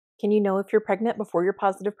Can you know if you're pregnant before your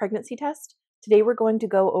positive pregnancy test? Today we're going to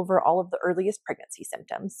go over all of the earliest pregnancy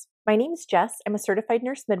symptoms. My name is Jess. I'm a certified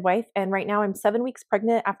nurse midwife, and right now I'm 7 weeks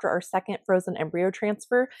pregnant after our second frozen embryo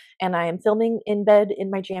transfer, and I am filming in bed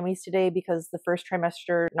in my jammies today because the first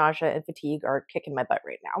trimester nausea and fatigue are kicking my butt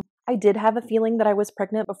right now. I did have a feeling that I was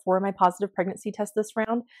pregnant before my positive pregnancy test this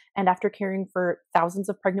round, and after caring for thousands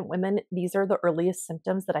of pregnant women, these are the earliest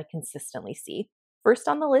symptoms that I consistently see. First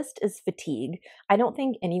on the list is fatigue. I don't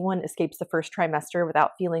think anyone escapes the first trimester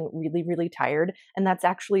without feeling really, really tired, and that's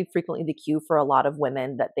actually frequently the cue for a lot of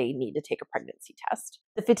women that they need to take a pregnancy test.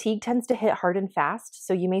 The fatigue tends to hit hard and fast,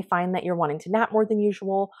 so you may find that you're wanting to nap more than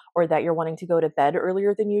usual or that you're wanting to go to bed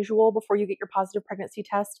earlier than usual before you get your positive pregnancy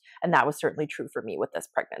test, and that was certainly true for me with this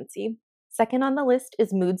pregnancy. Second on the list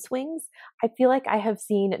is mood swings. I feel like I have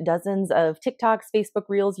seen dozens of TikToks, Facebook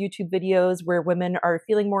Reels, YouTube videos where women are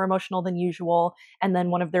feeling more emotional than usual, and then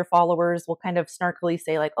one of their followers will kind of snarkily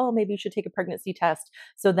say like, oh, maybe you should take a pregnancy test.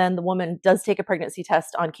 So then the woman does take a pregnancy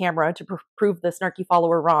test on camera to prove the snarky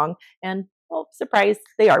follower wrong, and well, surprise,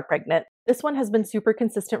 they are pregnant. This one has been super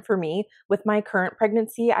consistent for me. With my current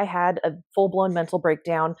pregnancy, I had a full-blown mental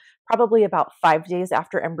breakdown probably about 5 days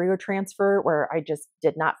after embryo transfer where I just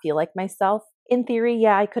did not feel like myself. In theory,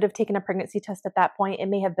 yeah, I could have taken a pregnancy test at that point. It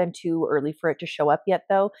may have been too early for it to show up yet,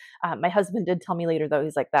 though. My husband did tell me later, though,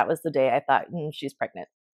 he's like, that was the day I thought, she's pregnant.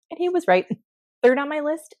 And he was right. Third on my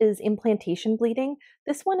list is implantation bleeding.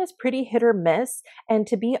 This one is pretty hit or miss, and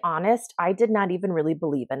to be honest, I did not even really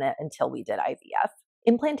believe in it until we did IVF.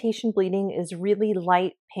 Implantation bleeding is really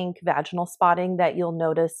light pink vaginal spotting that you'll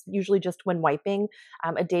notice usually just when wiping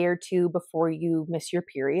a day or two before you miss your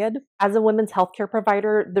period. As a women's healthcare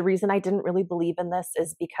provider, the reason I didn't really believe in this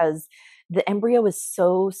is because the embryo is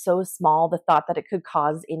so small. The thought that it could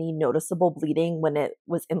cause any noticeable bleeding when it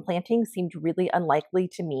was implanting seemed really unlikely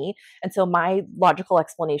to me. And so my logical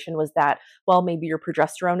explanation was that, well, maybe your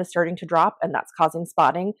progesterone is starting to drop and that's causing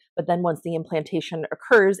spotting. But then once the implantation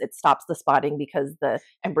occurs, it stops the spotting because the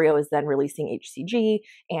embryo is then releasing HCG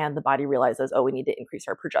and the body realizes, oh, we need to increase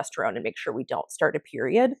our progesterone and make sure we don't start a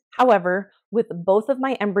period. However, with both of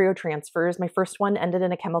my embryo transfers, my first one ended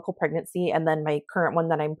in a chemical pregnancy, and then my current one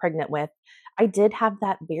that I'm pregnant with, I did have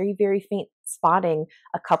that very, very faint spotting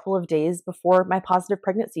a couple of days before my positive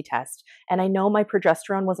pregnancy test. And I know my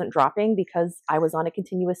progesterone wasn't dropping because I was on a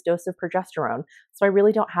continuous dose of progesterone. So I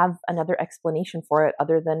really don't have another explanation for it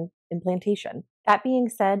other than implantation. That being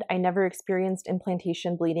said, I never experienced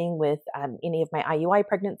implantation bleeding with any of my IUI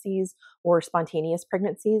pregnancies or spontaneous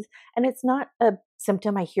pregnancies. And it's not a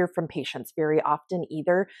symptom I hear from patients very often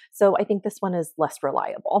either. So I think this one is less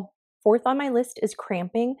reliable. Fourth on my list is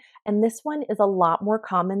cramping, and this one is a lot more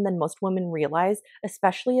common than most women realize,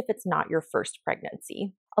 especially if it's not your first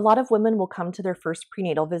pregnancy. A lot of women will come to their first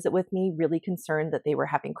prenatal visit with me really concerned that they were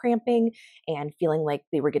having cramping and feeling like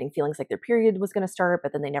they were getting feelings like their period was going to start,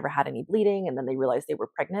 but then they never had any bleeding, and then they realized they were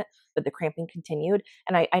pregnant, but the cramping continued.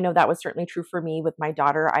 And I know that was certainly true for me with my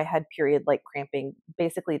daughter. I had period-like cramping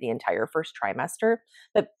basically the entire first trimester,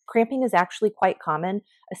 but cramping is actually quite common,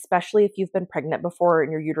 especially if you've been pregnant before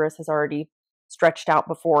and your uterus has already stretched out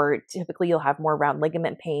before. Typically you'll have more round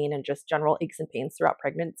ligament pain and just general aches and pains throughout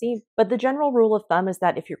pregnancy. But the general rule of thumb is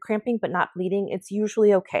that if you're cramping but not bleeding, it's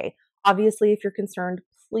usually okay. Obviously, if you're concerned,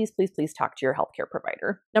 please talk to your healthcare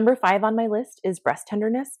provider. Number 5 on my list is breast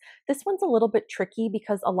tenderness. This one's a little bit tricky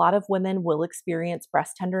because a lot of women will experience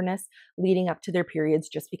breast tenderness leading up to their periods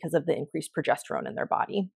just because of the increased progesterone in their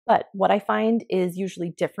body. But what I find is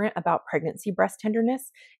usually different about pregnancy breast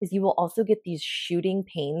tenderness is you will also get these shooting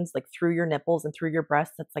pains like through your nipples and through your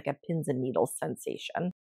breasts. That's like a pins and needles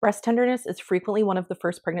sensation. Breast tenderness is frequently one of the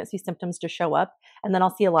first pregnancy symptoms to show up, and then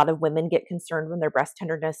I'll see a lot of women get concerned when their breast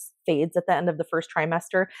tenderness fades at the end of the first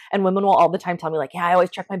trimester, and women will all the time tell me like, yeah, I always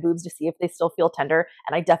check my boobs to see if they still feel tender,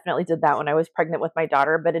 and I definitely did that when I was pregnant with my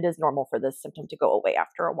daughter, but it is normal for this symptom to go away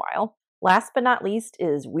after a while. Last but not least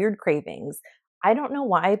is weird cravings. I don't know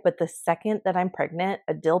why, but the second that I'm pregnant,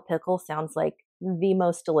 a dill pickle sounds like the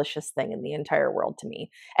most delicious thing in the entire world to me.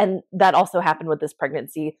 And that also happened with this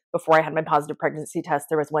pregnancy. Before I had my positive pregnancy test,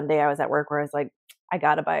 there was one day I was at work where I was like, I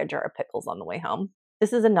gotta buy a jar of pickles on the way home.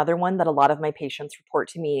 This is another one that a lot of my patients report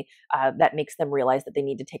to me that makes them realize that they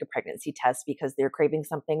need to take a pregnancy test because they're craving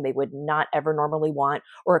something they would not ever normally want,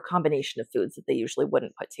 or a combination of foods that they usually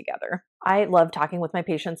wouldn't put together. I love talking with my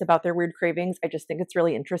patients about their weird cravings. I just think it's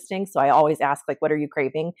really interesting. So I always ask, like, what are you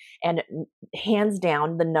craving? And hands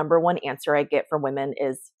down, the number one answer I get from women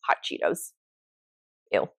is hot Cheetos.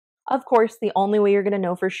 Ew. Of course, the only way you're going to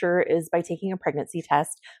know for sure is by taking a pregnancy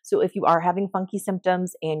test. So if you are having funky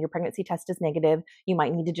symptoms and your pregnancy test is negative, you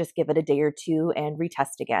might need to just give it a day or two and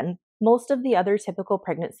retest again. Most of the other typical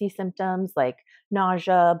pregnancy symptoms like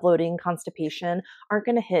nausea, bloating, constipation aren't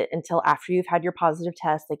going to hit until after you've had your positive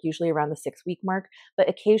test, like usually around the 6-week mark. But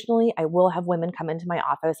occasionally I will have women come into my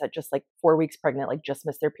office at just like 4 weeks pregnant, like just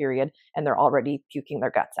missed their period, and they're already puking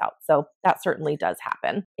their guts out. So that certainly does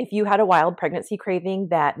happen. If you had a wild pregnancy craving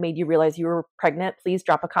that made you realize you were pregnant, please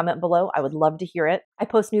drop a comment below. I would love to hear it. I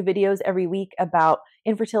post new videos every week about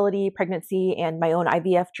infertility, pregnancy, and my own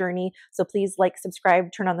IVF journey. So please like, subscribe,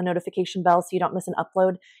 turn on the notification bell so you don't miss an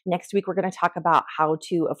upload. Next week, we're going to talk about how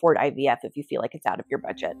to afford IVF if you feel like it's out of your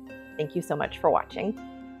budget. Thank you so much for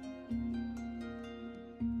watching.